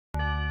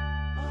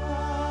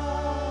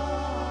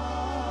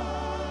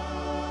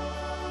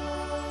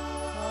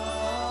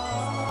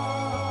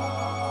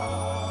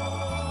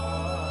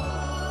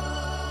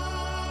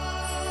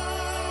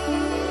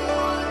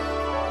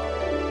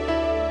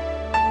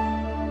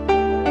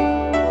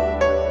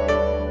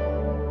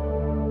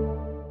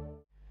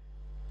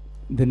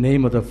the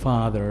name of the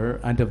Father,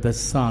 and of the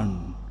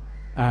Son,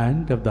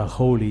 and of the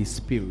Holy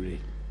Spirit.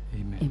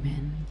 Amen.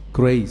 Amen.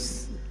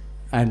 Grace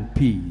and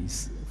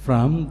peace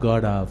from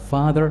God our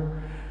Father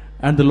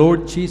and the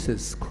Lord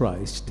Jesus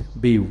Christ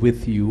be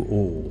with you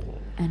all.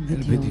 And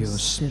with your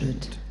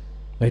spirit.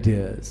 My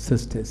dear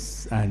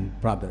sisters and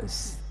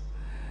brothers,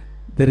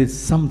 there is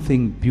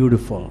something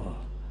beautiful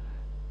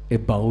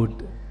about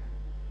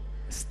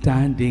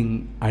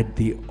standing at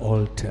the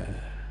altar.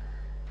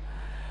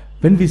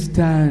 When we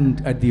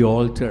stand at the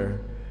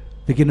altar,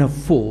 we can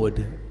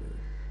afford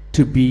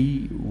to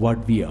be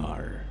what we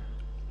are.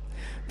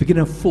 We can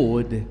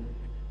afford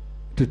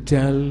to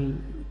tell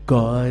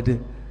God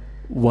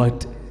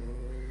what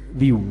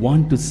we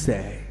want to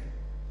say.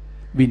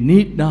 We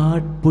need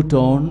not put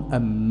on a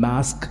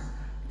mask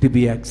to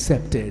be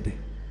accepted.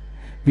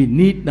 We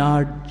need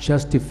not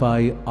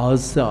justify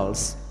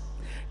ourselves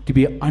to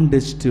be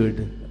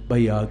understood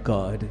by our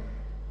God.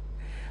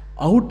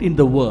 Out in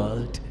the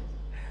world,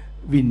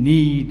 we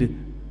need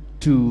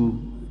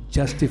to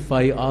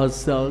justify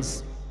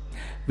ourselves.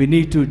 We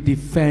need to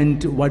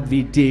defend what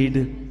we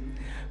did.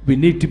 We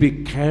need to be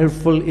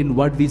careful in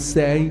what we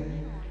say,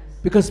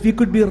 because we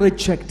could be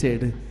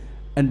rejected,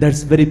 and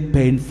that's very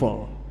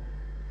painful.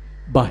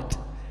 But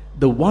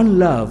the one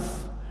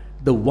love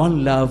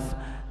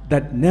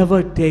that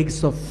never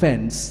takes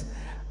offense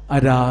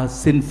at our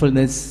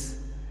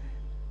sinfulness,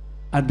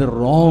 at the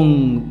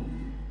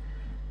wrong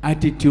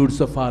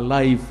attitudes of our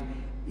life,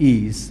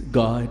 is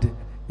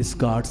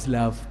God's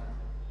love.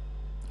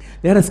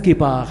 Let us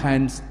keep our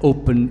hands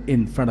open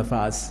in front of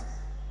us.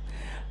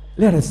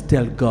 Let us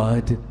tell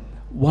God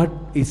what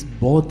is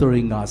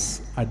bothering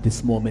us at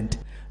this moment.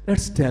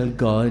 Let's tell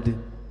God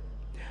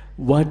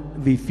what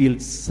we feel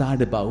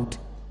sad about.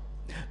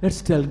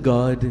 Let's tell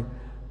God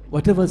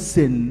whatever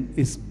sin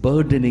is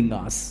burdening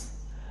us.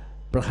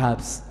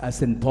 Perhaps, as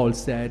St. Paul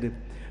said,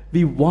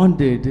 we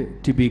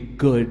wanted to be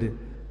good,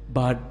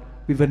 but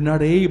we were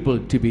not able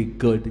to be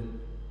good.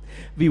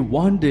 We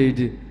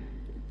wanted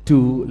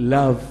to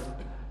love.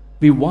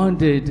 We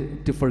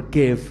wanted to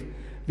forgive.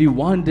 We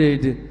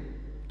wanted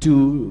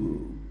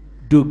to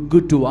do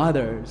good to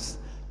others,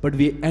 but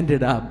we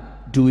ended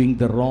up doing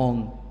the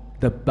wrong,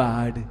 the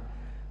bad,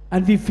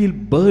 and we feel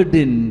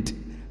burdened.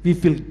 We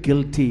feel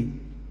guilty.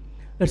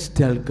 Let's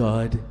tell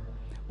God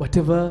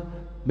whatever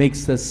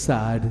makes us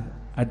sad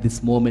at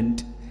this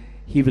moment.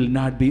 He will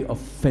not be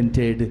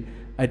offended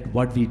at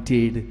what we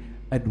did,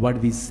 at what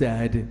we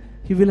said.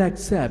 He will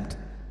accept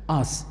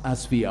us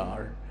as we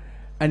are,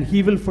 and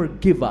He will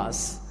forgive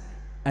us,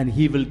 and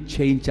He will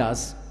change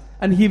us,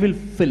 and He will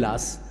fill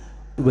us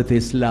with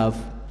His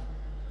love.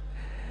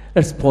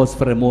 Let's pause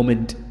for a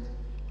moment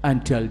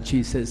and tell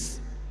Jesus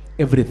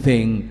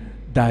everything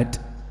that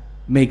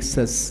makes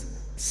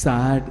us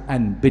sad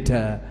and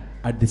bitter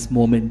at this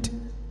moment.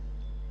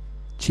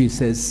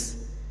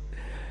 Jesus,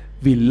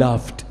 we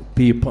loved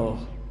people,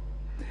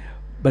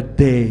 but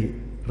they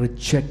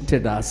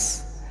rejected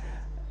us,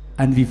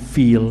 and we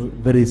feel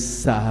very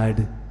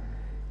sad.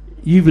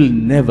 You will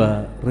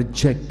never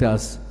reject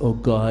us, O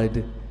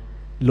God.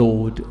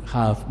 Lord,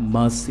 have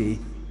mercy.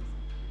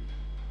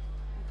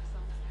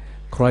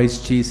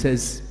 Christ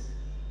Jesus,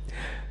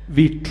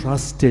 we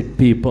trusted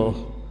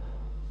people,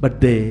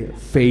 but they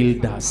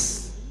failed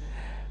us,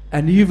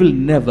 and you will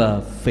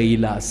never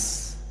fail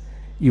us.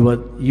 You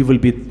will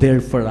be there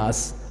for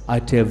us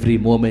at every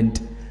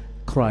moment.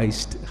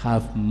 Christ,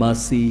 have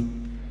mercy.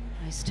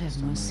 Christ,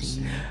 have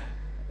mercy.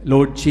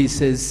 Lord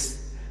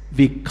Jesus,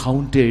 we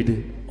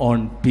counted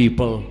on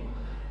people,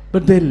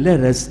 but they let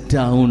us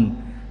down,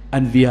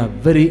 and we are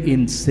very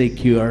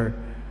insecure.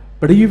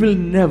 But you will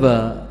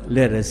never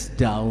let us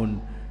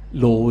down.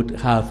 Lord,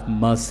 have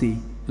mercy.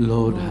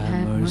 Lord,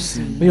 have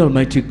mercy. May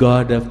Almighty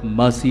God have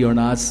mercy on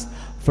us,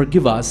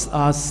 forgive us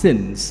our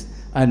sins,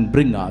 and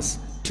bring us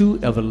to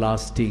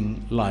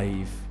everlasting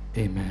life.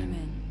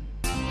 Amen.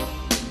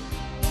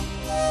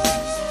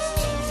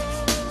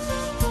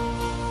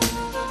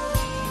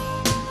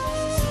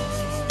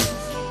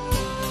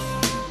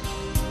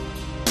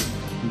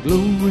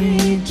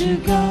 Glory to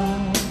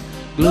God,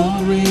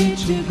 glory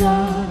to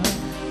God,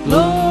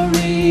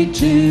 glory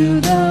to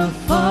the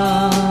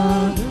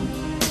Father.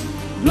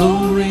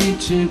 Glory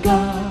to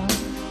God,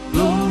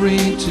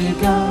 glory to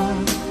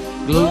God,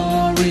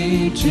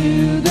 glory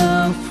to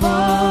the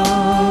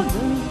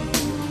Father.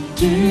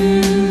 To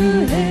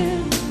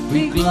Him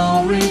we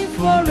glory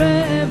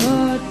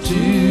forever, to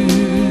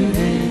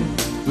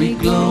Him we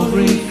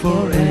glory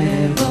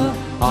forever.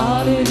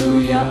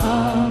 Hallelujah,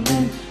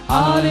 amen.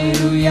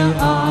 Hallelujah,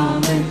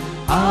 amen.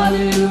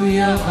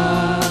 Hallelujah,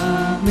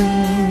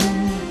 amen.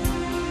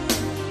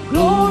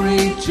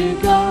 Glory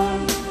to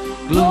God,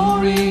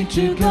 glory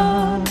to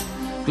God,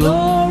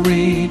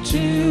 glory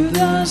to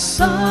the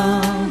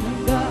Son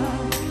of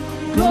God.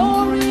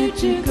 Glory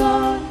to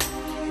God,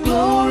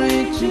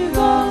 glory to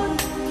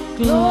God,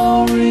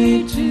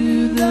 glory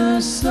to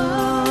the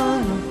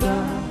Son of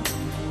God.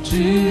 To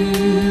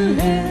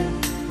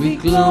Him we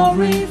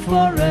glory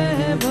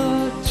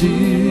forever, to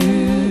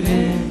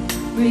Him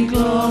we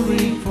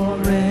glory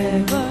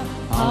forever.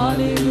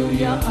 Hallelujah.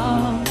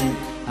 Amen.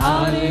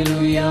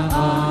 Hallelujah,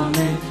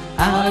 Amen.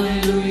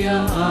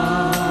 Hallelujah,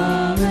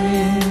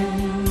 Amen.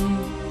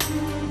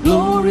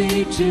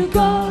 Glory to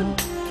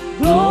God,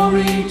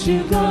 glory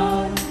to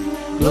God,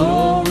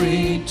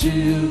 glory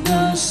to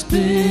the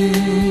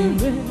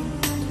Spirit.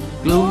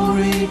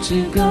 Glory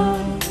to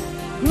God,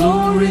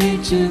 glory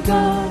to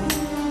God,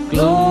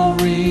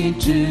 glory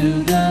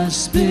to the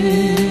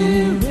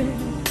Spirit.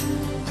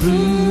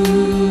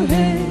 Through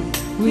Him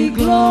we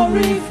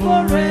glory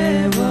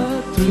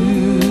forever,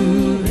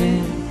 through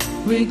Him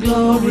we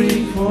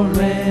glory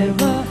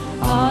forever.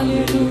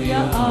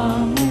 Hallelujah,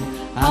 Amen.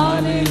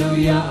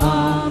 Hallelujah,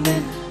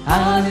 Amen.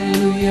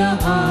 Hallelujah,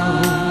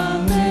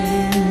 Amen.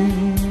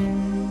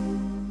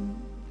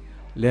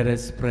 Let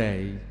us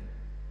pray.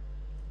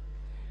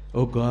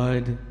 O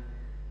God,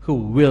 who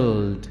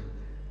willed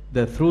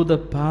that through the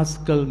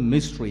Paschal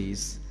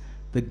mysteries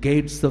the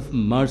gates of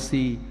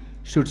mercy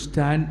should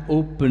stand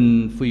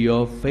open for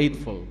your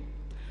faithful,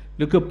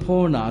 look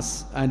upon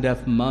us and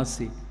have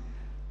mercy,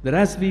 that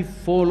as we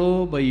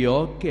follow by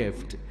your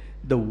gift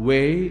the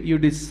way you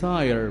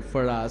desire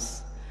for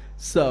us,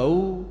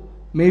 so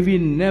may we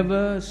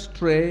never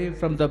stray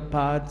from the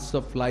paths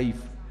of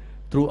life.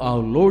 Through our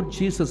Lord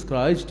Jesus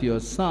Christ, your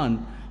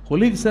Son, who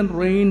lives and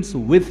reigns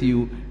with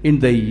you in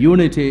the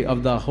unity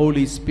of the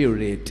Holy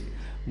Spirit,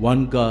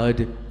 one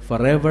God,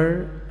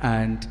 forever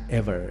and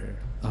ever.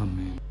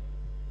 Amen.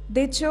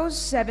 They chose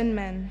 7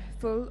 men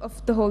full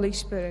of the Holy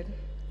Spirit.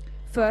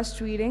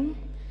 First reading,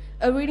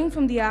 a reading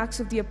from the Acts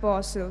of the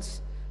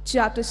Apostles,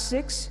 chapter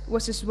 6,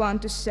 verses 1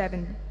 to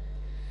 7.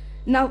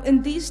 Now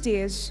in these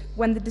days,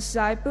 when the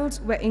disciples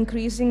were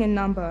increasing in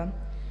number,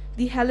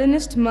 the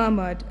Hellenists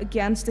murmured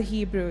against the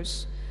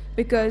Hebrews,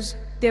 because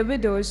their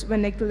widows were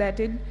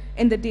neglected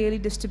in the daily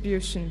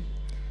distribution.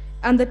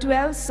 And the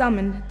 12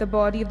 summoned the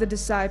body of the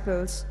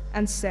disciples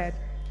and said,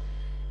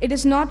 "It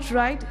is not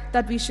right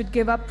that we should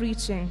give up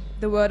preaching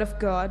the word of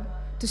God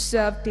to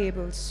serve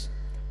tables.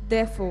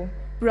 Therefore,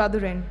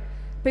 brethren,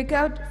 pick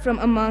out from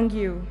among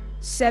you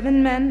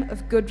 7 men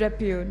of good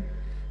repute,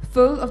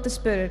 full of the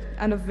Spirit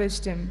and of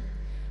wisdom,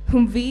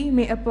 whom we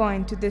may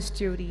appoint to this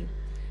duty.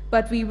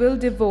 But we will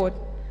devote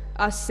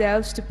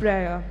ourselves to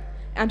prayer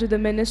and to the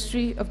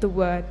ministry of the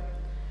word."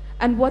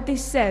 And what they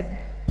said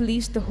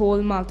pleased the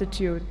whole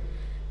multitude.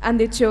 And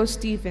they chose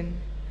Stephen,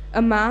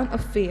 a man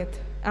of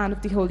faith and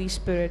of the Holy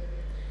Spirit,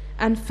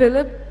 and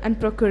Philip and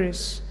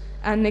Prochorus,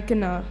 and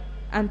Nicanor,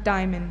 and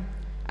Timon,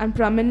 and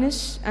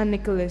Parmenas and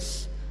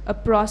Nicholas, a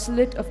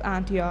proselyte of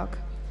Antioch.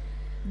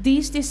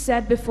 These they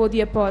set before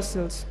the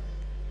apostles,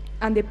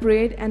 and they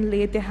prayed and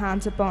laid their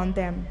hands upon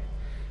them.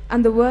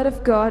 And the word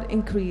of God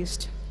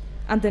increased,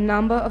 and the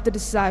number of the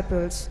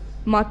disciples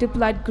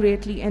multiplied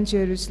greatly in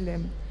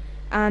Jerusalem,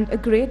 and a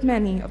great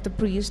many of the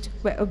priests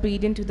were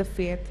obedient to the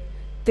faith.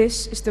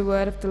 This is the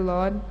word of the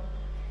Lord.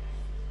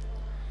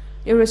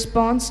 Your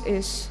response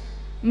is,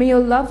 "May your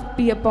love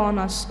be upon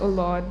us, O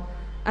Lord,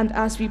 and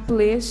as we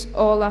place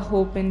all our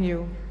hope in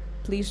you."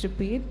 Please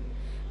repeat.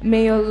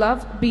 "May your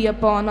love be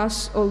upon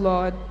us, O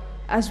Lord,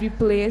 as we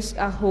place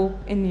our hope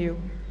in you."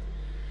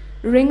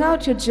 Ring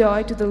out your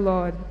joy to the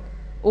Lord,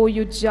 O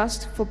you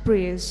just, for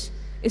praise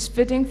is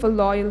fitting for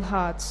loyal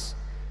hearts.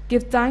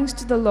 Give thanks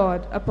to the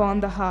Lord upon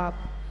the harp.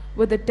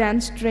 With a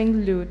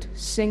 10-string lute,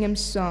 sing him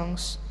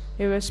songs.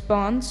 Your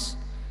response,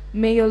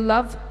 "May your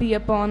love be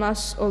upon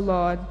us, O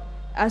Lord,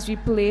 as we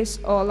place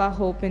all our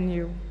hope in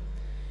you."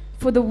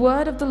 For the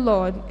word of the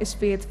Lord is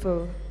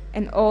faithful,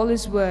 and all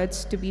his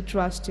words to be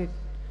trusted.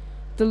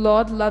 The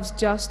Lord loves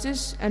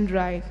justice and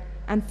right,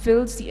 and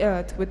fills the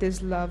earth with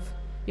his love.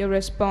 Your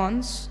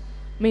response,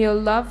 "May your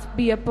love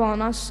be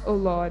upon us, O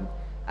Lord,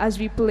 as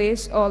we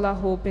place all our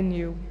hope in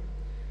you."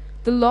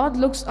 The Lord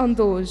looks on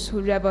those who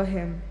revere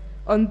him,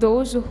 on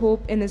those who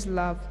hope in his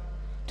love,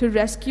 to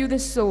rescue their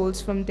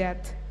souls from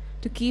death,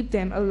 to keep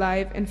them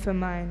alive in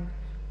famine.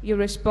 Your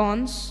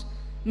response,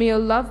 "May your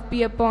love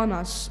be upon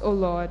us, O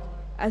Lord,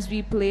 as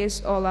we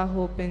place all our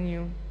hope in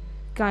you."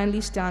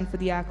 Kindly stand for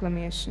the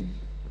acclamation.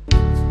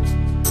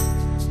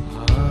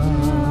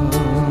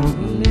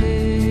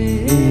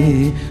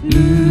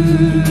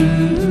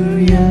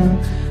 Hallelujah,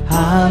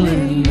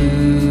 hallelujah,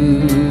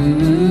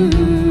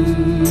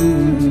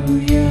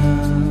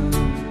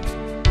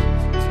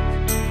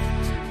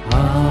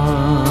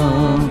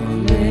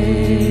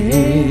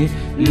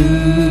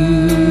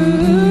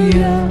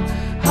 hallelujah,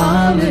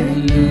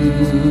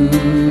 hallelujah.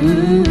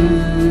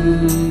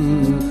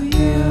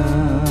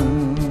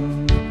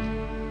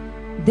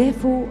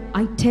 Therefore,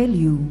 I tell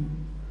you,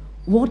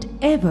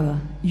 whatever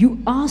you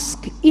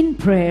ask in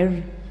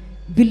prayer,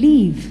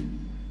 believe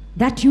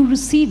that you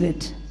receive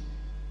it,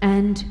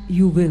 and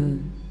you will.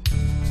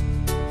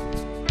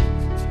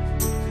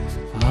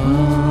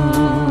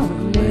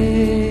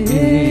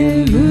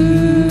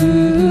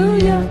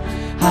 Hallelujah,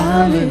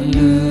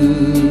 hallelujah,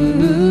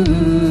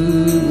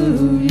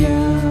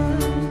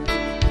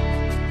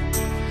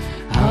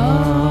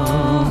 hallelujah,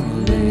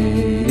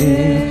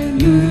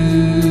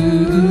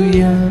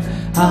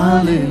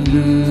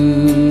 hallelujah.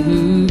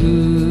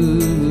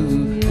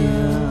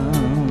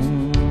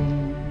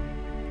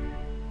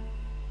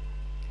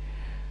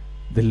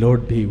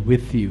 Lord be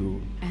with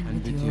you.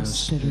 And with your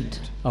spirit.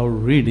 Our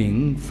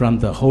reading from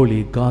the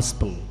Holy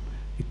Gospel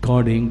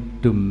according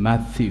to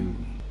Matthew.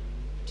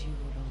 To you,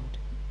 O Lord.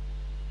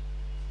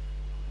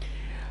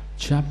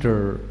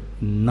 Chapter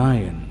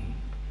 9,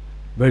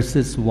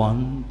 verses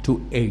 1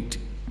 to 8.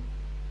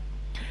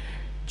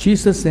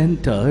 Jesus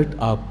entered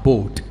a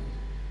boat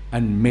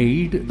and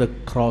made the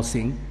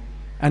crossing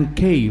and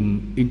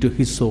came into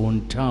his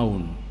own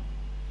town.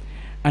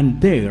 And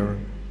there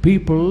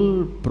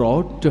people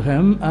brought to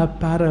him a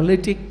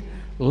paralytic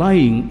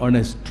lying on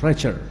a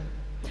stretcher.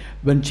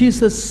 When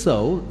Jesus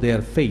saw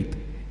their faith,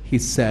 he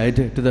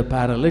said to the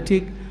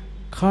paralytic,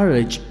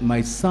 "Courage,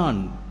 my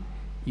son,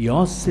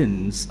 your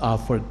sins are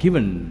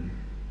forgiven."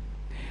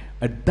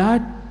 At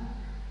that,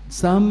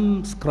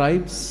 some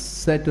scribes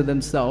said to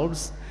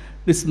themselves,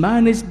 "This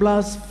man is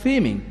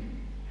blaspheming."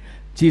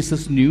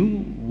 Jesus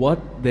knew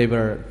what they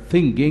were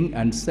thinking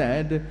and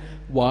said,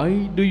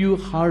 "Why do you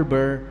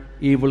harbor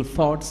evil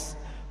thoughts?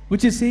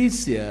 Which is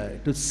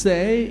easier, to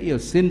say your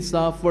sins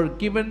are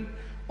forgiven,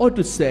 or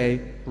to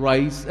say,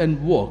 rise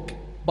and walk?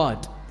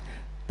 But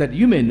that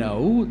you may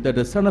know that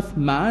the Son of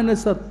Man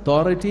has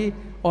authority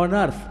on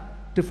earth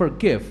to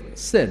forgive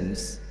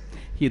sins."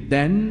 He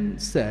then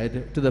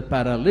said to the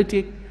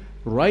paralytic,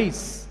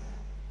 "Rise,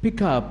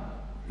 pick up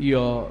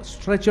your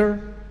stretcher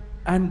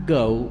and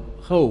go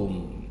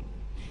home."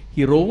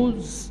 He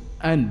rose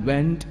and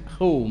went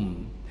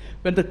home.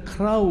 When the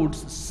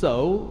crowds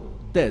saw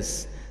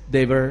this,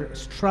 they were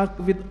struck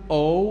with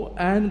awe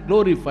and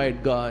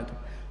glorified God,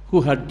 who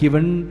had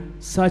given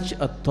such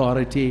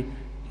authority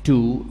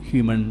to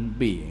human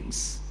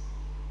beings.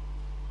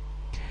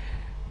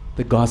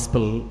 The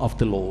Gospel of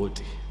the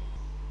Lord.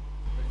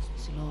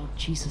 Praise the Lord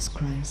Jesus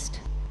Christ.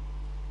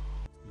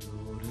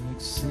 Lord,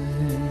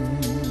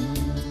 accept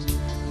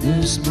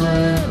this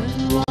bread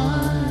and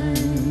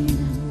wine.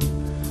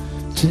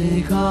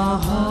 Take our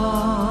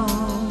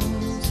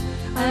hearts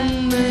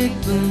and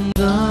make them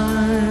thine.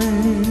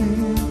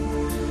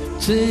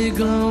 Take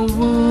our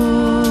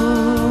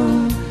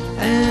woe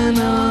and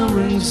our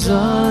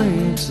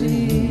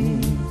anxiety.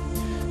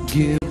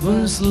 Give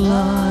us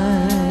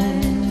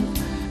life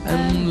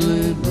and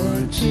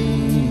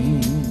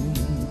liberty.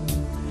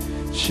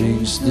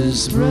 Change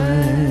this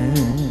bread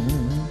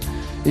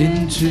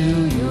into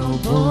your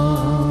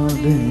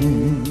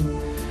body,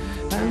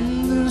 and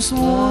this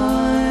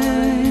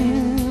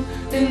wine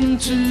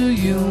into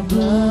your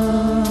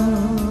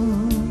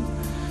blood.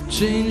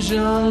 Change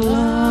our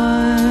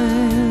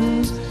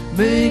lives,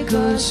 make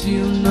us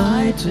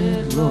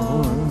united,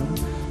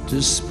 Lord,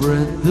 to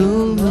spread the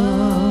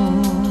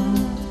love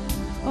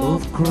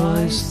of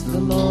Christ the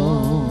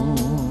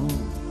Lord.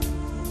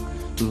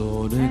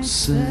 Lord,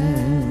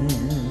 accept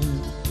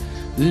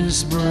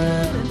this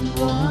bread and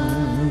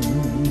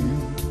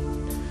wine.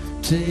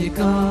 Take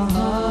our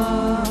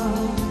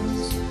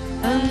hearts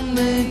and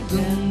make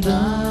them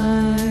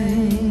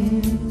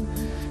thine.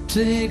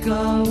 Take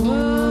our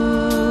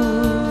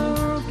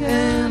work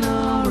and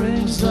our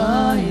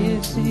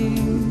anxiety.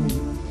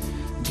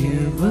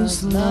 Give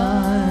us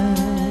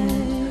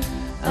life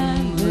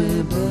and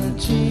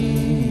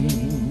liberty.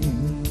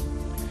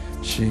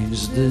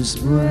 Change this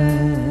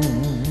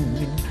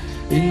bread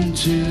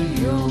into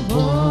your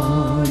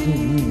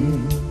body,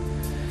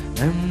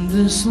 and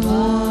this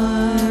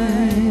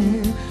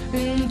wine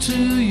into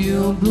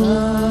your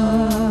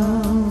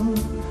blood.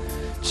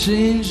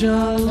 Change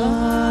our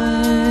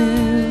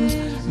lives,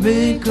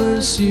 make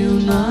us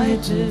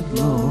united,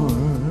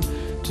 Lord,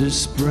 to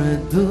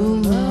spread the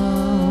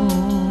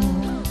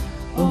love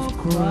of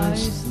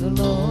Christ the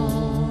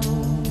Lord.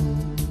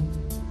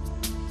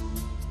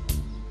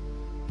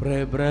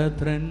 Pray,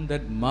 brethren,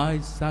 that my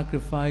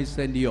sacrifice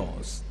and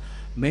yours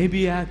may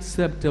be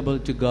acceptable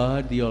to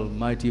God the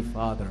Almighty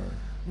Father.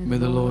 May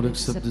the Lord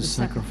accept this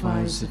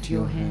sacrifice at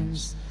your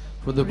hands,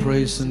 for the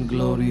praise and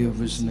glory of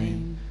his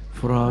name,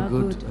 for our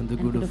good and the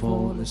good of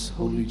all his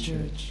holy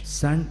church.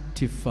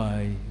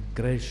 Sanctify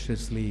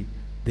graciously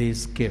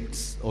these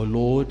gifts, O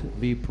Lord,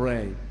 we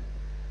pray,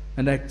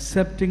 and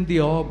accepting the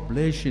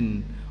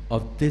oblation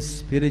of this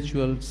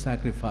spiritual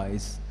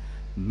sacrifice,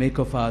 make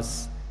of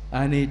us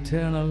an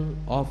eternal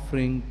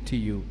offering to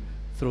you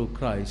through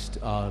Christ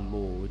our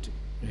Lord.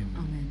 Amen.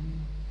 Amen.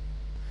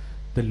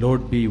 The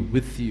Lord be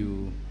with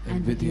you.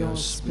 And with your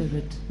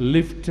spirit.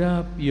 Lift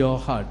up your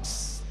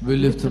hearts. We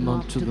lift them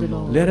up to the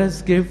Lord. Let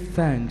us give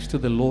thanks to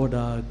the Lord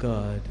our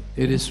God.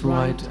 It is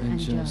right and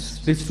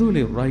just. It is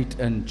truly right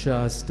and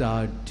just,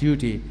 our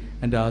duty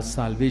and our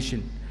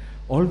salvation,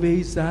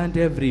 always and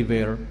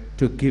everywhere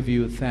to give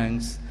you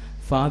thanks,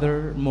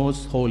 Father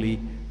most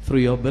holy, through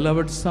your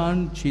beloved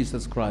Son,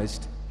 Jesus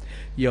Christ,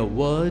 your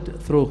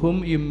word through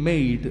whom you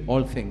made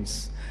all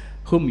things,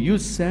 whom you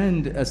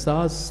send as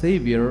our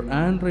Savior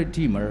and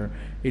Redeemer,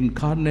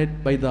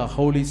 incarnate by the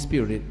Holy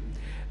Spirit,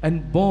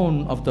 and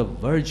born of the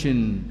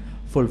Virgin,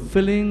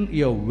 fulfilling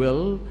your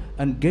will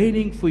and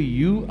gaining for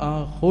you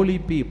our holy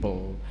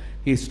people.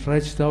 He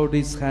stretched out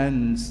his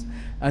hands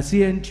as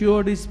he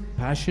endured his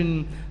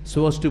passion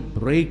so as to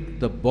break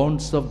the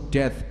bonds of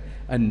death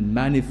and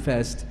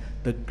manifest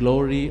the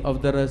glory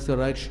of the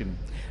resurrection.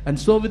 And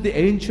so with the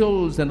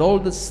angels and all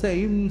the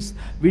saints,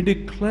 we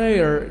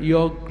declare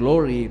your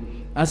glory,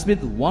 as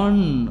with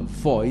one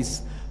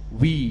voice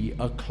we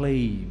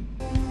acclaim.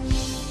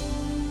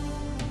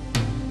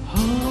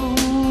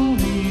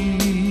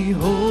 Holy,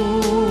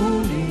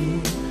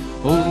 holy,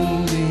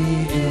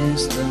 holy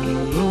is the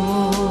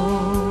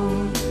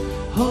Lord.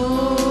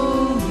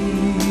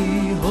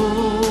 Holy,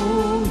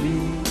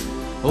 holy,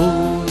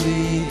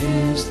 holy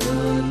is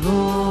the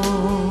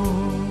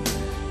Lord.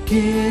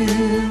 Give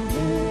him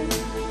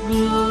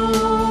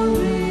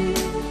glory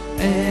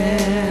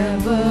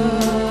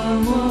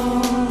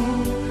evermore.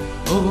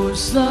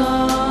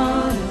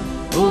 Hosanna,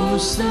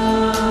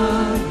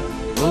 Hosanna,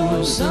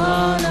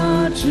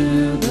 Hosanna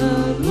to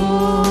the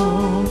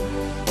Lord.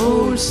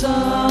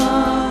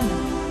 Hosanna,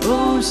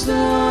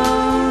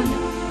 Hosanna,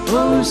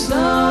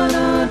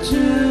 Hosanna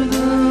to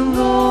the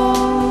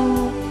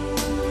Lord.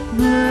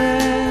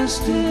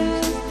 Blessed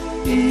is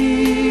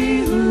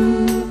he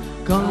who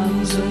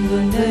comes in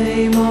the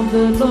name of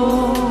the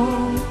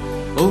Lord.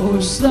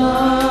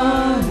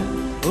 Hosanna,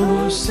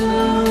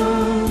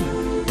 Hosanna,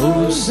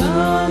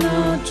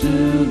 Hosanna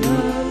to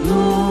the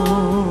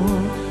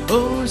Lord.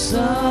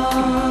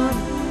 Hosanna,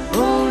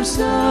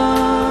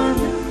 Hosanna,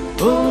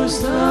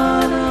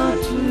 Hosanna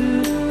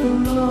to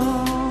the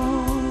Lord.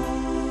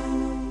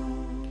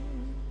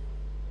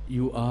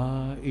 You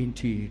are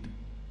indeed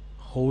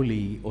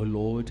holy, O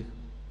Lord,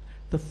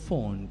 the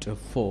fount of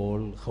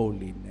all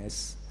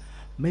holiness.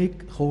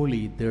 Make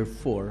holy,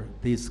 therefore,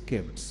 these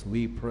gifts,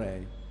 we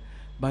pray,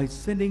 by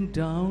sending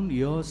down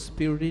your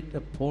Spirit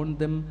upon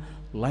them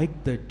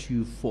like the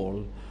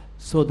dewfall,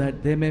 so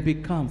that they may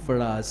become for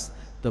us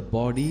the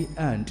body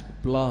and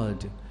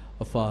blood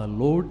of our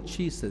Lord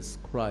Jesus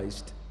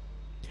Christ.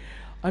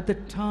 At the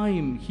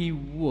time he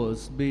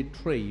was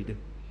betrayed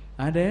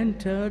and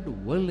entered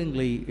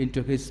willingly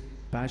into his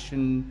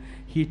passion,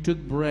 he took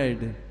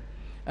bread,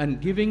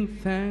 and giving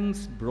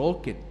thanks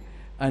broke it,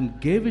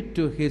 and gave it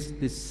to his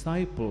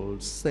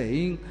disciples,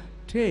 saying,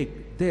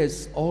 "Take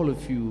this, all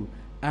of you,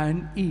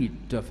 and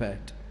eat of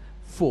it,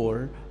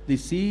 for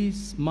this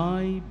is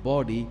my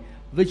body,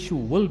 which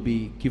will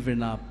be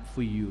given up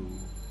for you."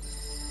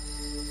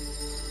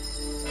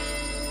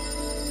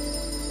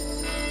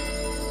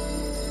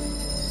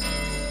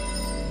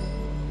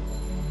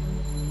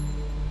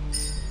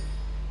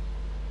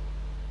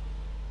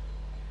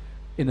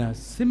 In a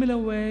similar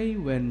way,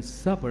 when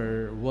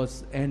supper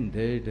was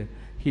ended,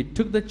 he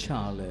took the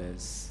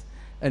chalice,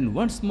 and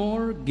once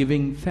more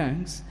giving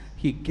thanks,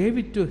 he gave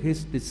it to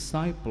his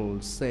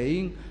disciples,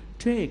 saying,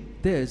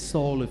 "Take this,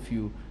 all of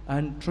you,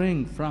 and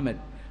drink from it,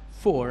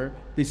 for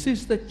this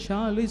is the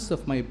chalice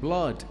of my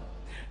blood,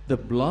 the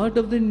blood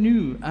of the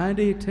new and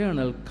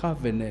eternal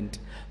covenant,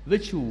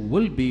 which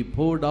will be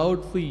poured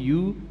out for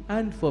you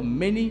and for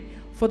many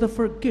for the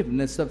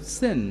forgiveness of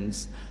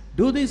sins.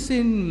 Do this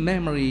in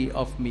memory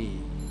of me."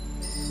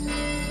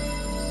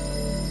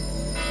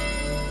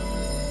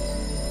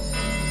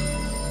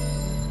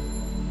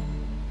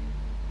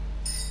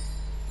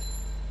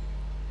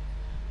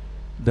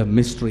 The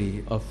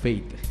mystery of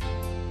faith.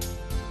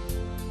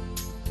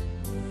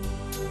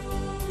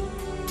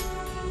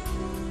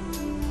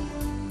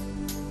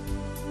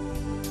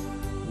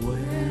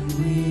 When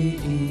we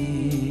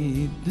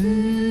eat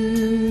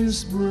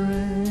this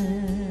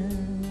bread,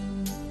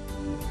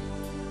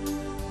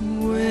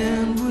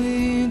 when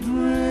we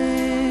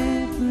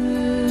drink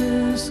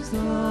this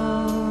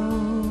cup,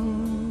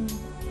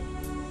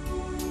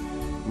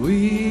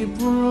 we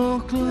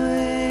proclaim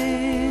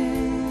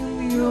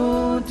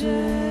your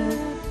death,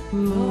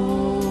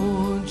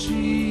 Lord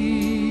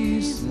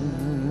Jesus,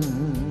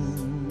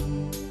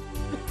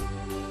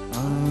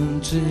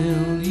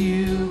 until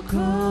you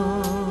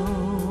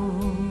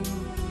come,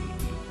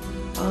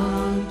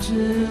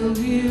 until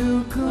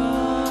you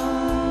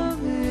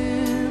come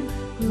in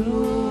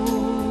glory.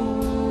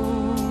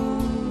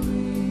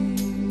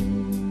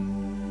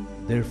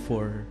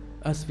 Therefore,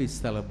 as we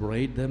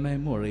celebrate the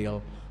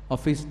memorial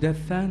of his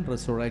death and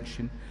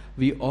resurrection,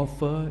 we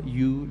offer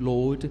you,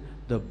 Lord,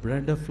 the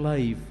bread of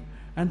life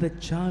and the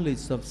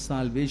chalice of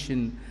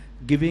salvation,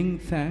 giving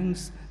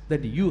thanks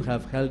that you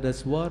have held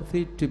us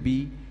worthy to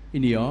be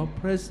in your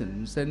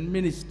presence and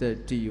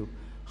ministered to you.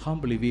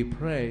 Humbly we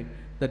pray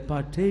that,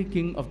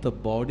 partaking of the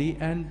body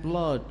and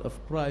blood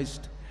of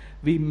Christ,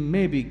 we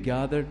may be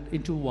gathered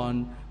into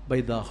one by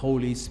the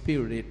Holy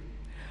Spirit.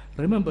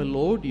 Remember,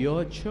 Lord,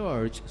 your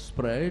church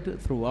spread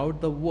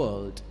throughout the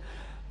world,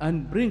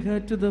 and bring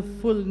her to the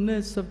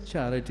fullness of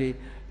charity,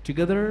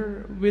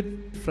 together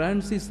with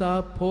Francis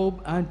our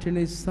Pope,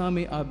 Anthony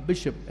Sami our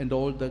Bishop, and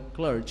all the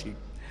clergy.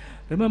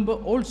 Remember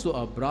also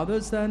our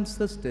brothers and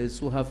sisters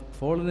who have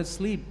fallen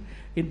asleep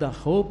in the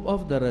hope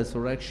of the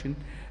resurrection,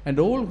 and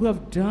all who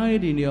have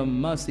died in your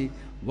mercy.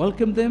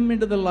 Welcome them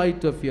into the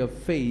light of your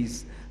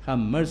face. Have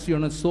mercy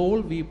on us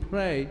all, we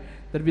pray,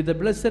 that with the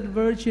Blessed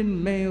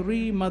Virgin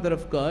Mary, Mother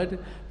of God,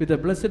 with the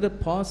blessed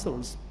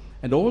apostles,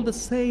 and all the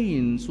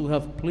saints who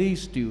have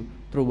pleased you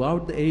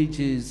throughout the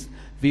ages,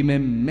 we may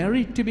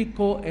merit to be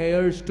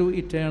co-heirs to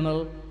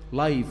eternal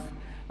life,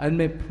 and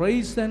may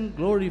praise and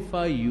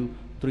glorify you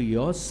through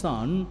your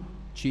Son,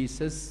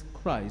 Jesus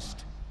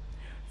Christ.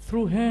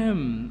 Through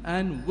him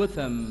and with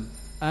him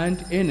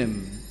and in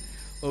him,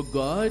 O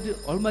God,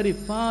 Almighty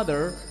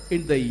Father,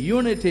 in the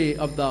unity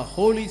of the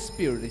Holy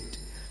Spirit,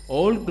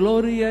 all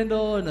glory and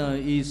honor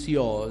is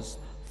yours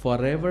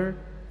forever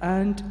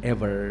and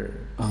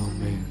ever.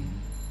 Amen.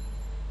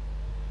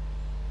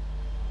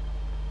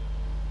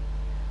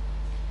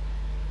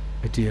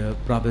 Dear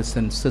brothers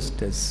and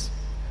sisters,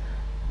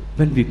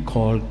 when we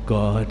call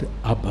God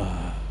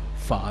Abba,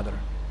 Father,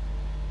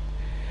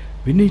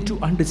 we need to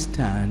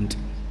understand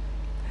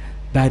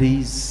that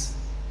is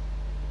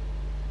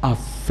our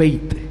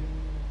faith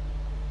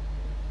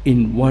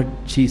in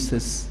what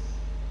Jesus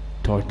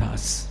taught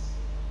us,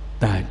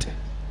 that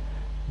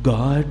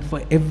God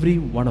for every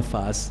one of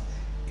us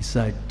is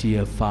our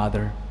dear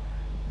Father,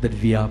 that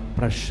we are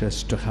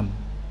precious to him.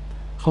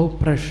 How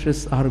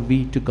precious are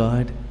we to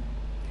God?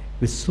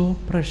 We're so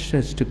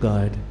precious to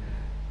God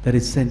that he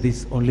sent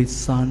his only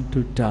Son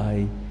to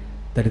die,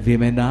 that we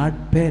may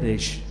not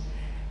perish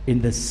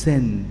in the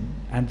sin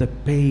and the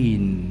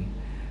pain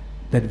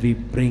that we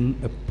bring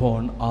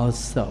upon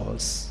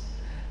ourselves.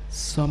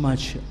 So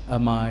much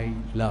am I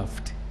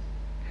loved.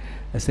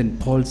 As St.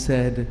 Paul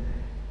said,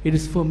 it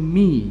is for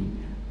me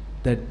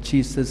that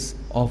Jesus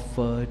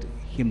offered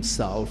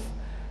himself,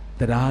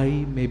 that I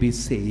may be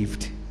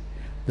saved,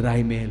 that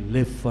I may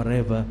live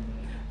forever.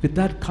 With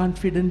that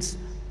confidence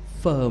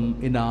firm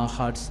in our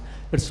hearts,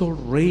 let's all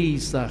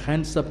raise our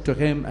hands up to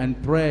him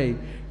and pray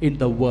in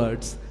the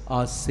words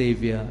our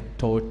Savior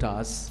taught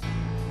us.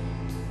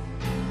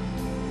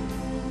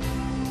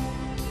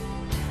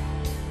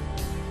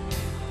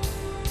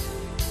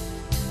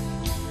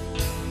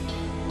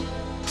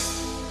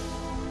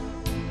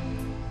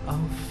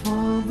 Our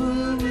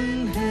Father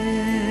in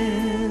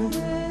heaven,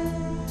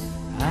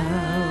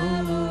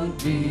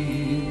 hallowed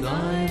be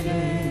thy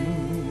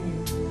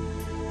name.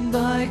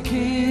 Thy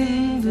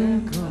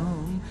kingdom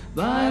come,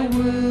 thy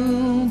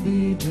will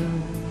be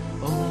done,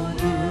 on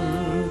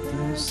earth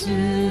as it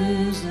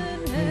is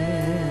in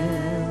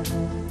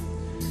heaven.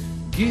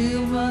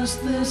 Give us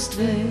this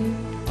day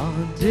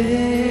our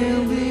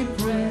daily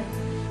bread,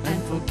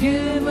 and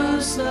forgive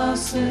us our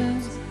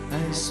sins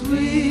as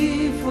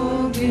we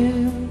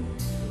forgive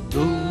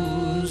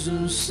those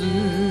who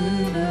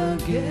sin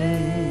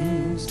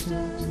against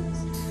us.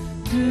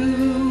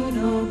 Do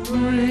not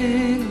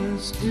bring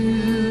us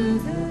to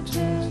the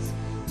test,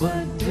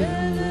 but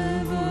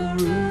deliver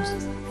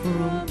us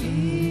from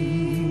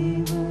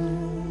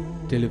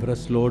evil. Deliver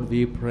us, Lord,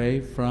 we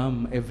pray,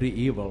 from every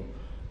evil.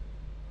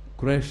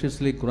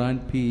 Graciously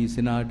grant peace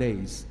in our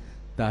days,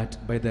 that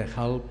by the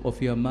help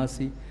of your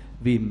mercy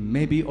we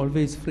may be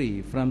always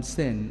free from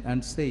sin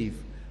and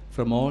safe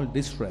from all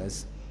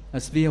distress,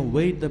 as we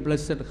await the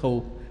blessed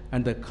hope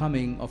and the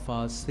coming of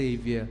our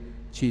Savior,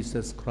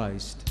 Jesus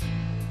Christ.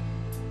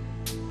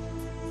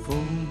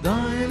 For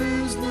thine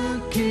is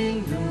the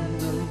kingdom,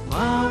 the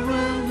power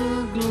and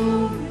the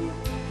glory.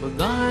 For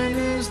thine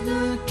is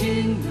the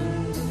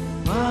kingdom, the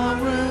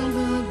power and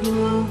the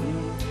glory,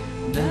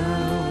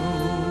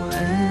 now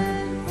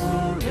and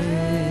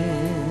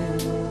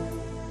forever.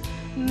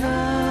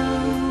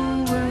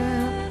 Now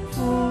and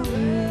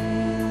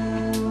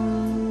forever.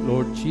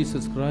 Lord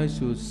Jesus Christ,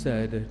 who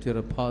said to your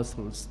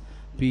apostles,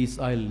 "Peace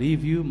I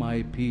leave you,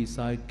 my peace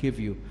I give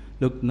you.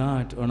 Look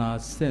not on our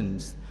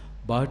sins,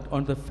 but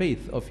on the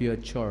faith of your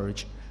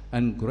church,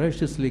 and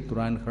graciously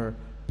grant her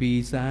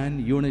peace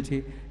and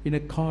unity in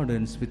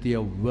accordance with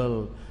your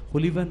will, who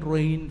live and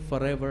reign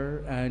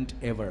forever and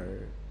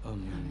ever."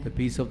 Amen. The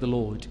peace of the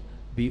Lord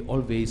be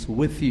always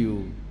with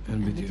you.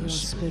 And with your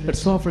spirit.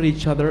 Let's offer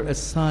each other a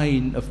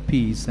sign of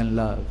peace and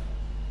love.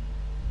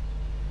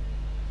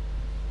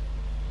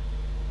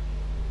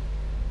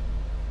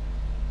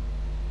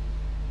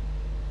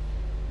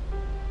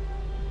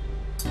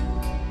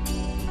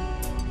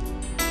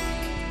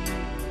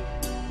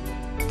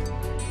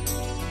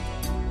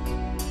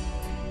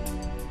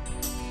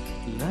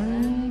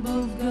 Lamb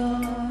of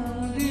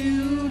God,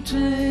 you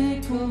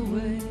take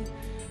away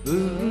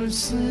the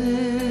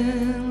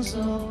sins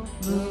of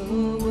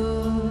the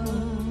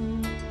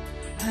world.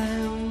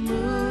 Have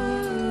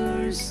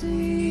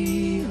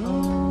mercy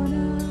on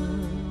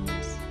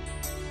us.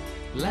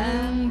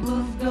 Lamb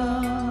of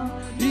God,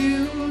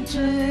 you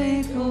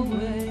take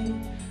away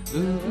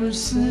the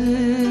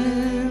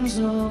sins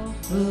of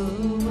the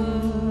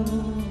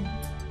world.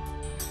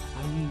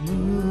 Have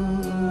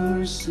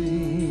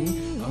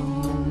mercy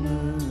on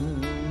us.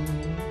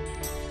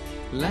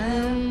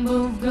 Lamb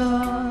of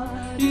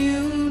God,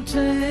 you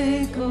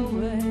take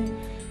away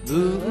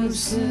the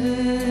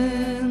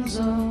sins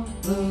of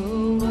the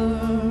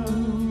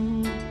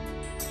world.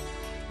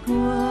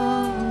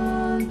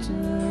 Grant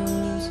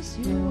us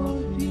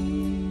your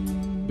peace.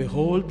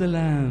 Behold the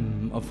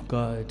Lamb of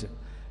God.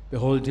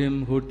 Behold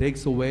him who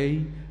takes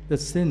away the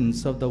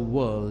sins of the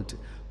world.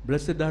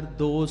 Blessed are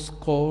those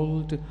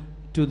called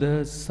to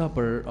the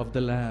supper of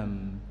the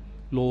Lamb.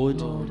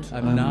 Lord, I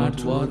am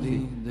not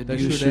worthy that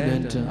you should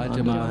enter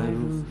under my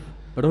roof,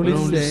 but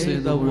only say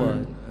the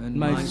word, and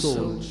my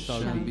soul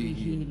shall be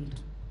healed.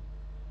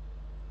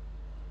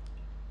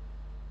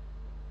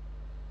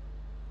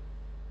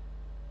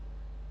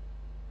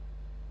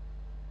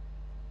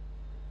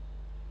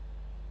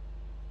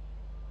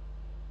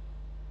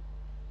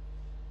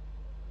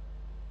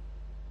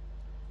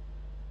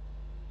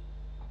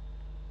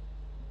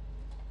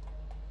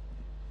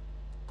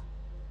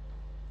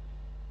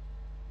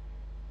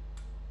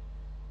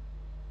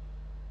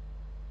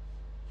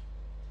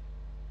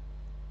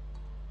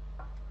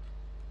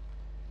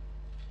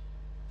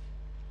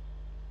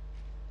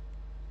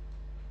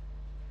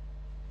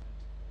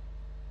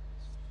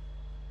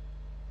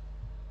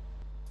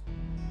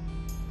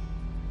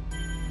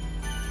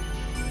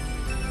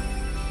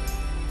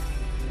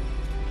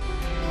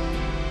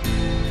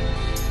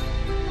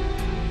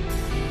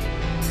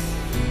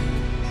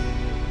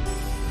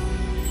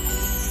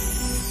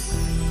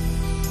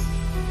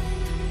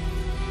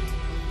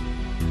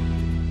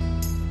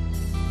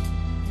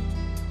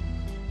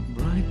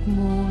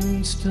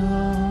 Morning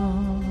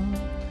star,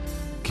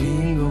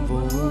 King of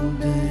all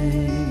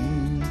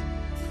days,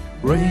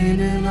 reign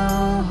in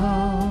our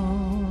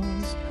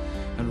hearts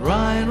and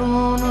ride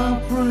on our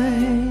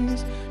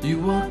praise.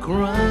 You are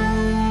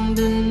crowned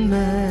in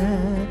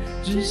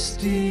majesty.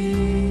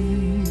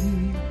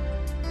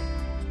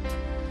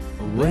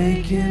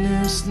 Awaken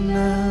us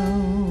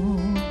now,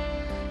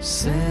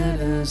 set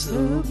us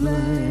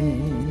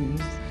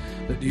ablaze.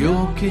 Let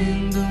your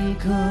kingdom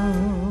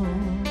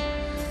come,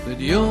 let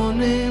your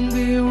name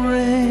be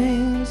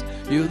raised.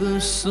 You're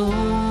the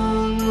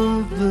song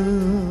of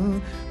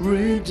the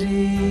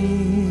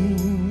redeemed.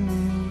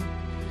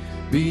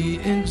 Be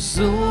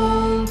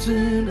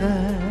exalted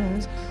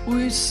as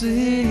we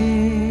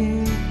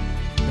sing.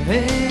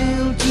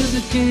 Hail to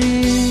the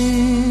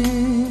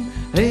King,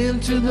 hail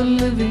to the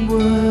living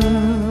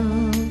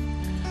Word.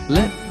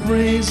 Let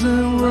praise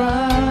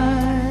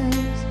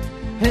arise,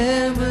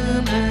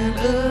 heaven and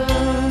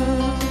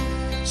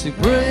earth. Sing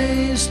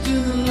praise to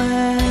the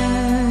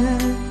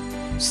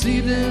Lamb,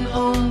 seated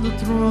on the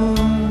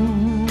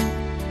throne.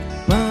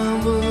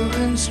 Power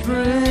and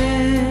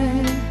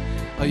strength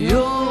are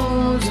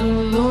yours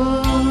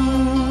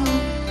alone.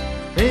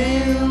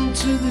 Hail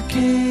to the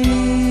King.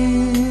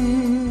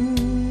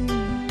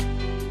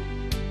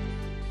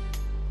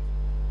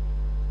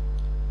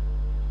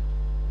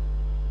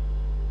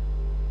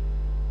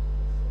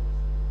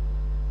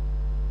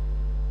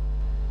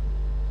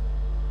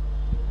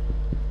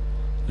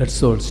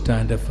 Let's all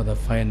stand up for the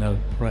final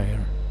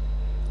prayer.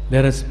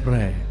 Let us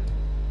pray.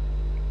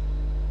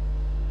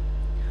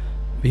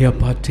 We have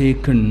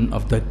partaken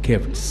of the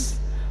gifts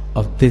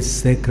of this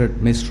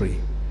sacred mystery,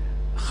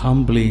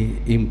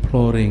 humbly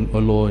imploring, O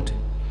Lord,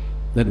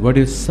 that what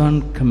your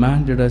Son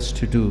commanded us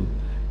to do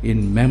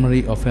in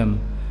memory of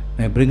him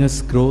may bring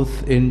us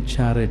growth in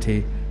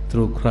charity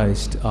through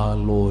Christ our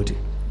Lord.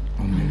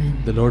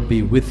 Amen. The Lord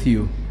be with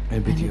you.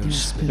 And with your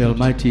spirit. May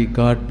Almighty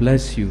God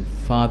bless you,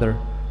 Father,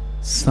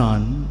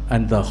 Son,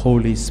 and the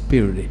Holy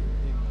Spirit.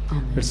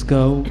 Amen. Let's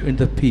go in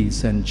the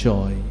peace and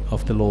joy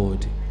of the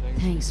Lord.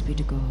 Thanks be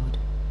to God.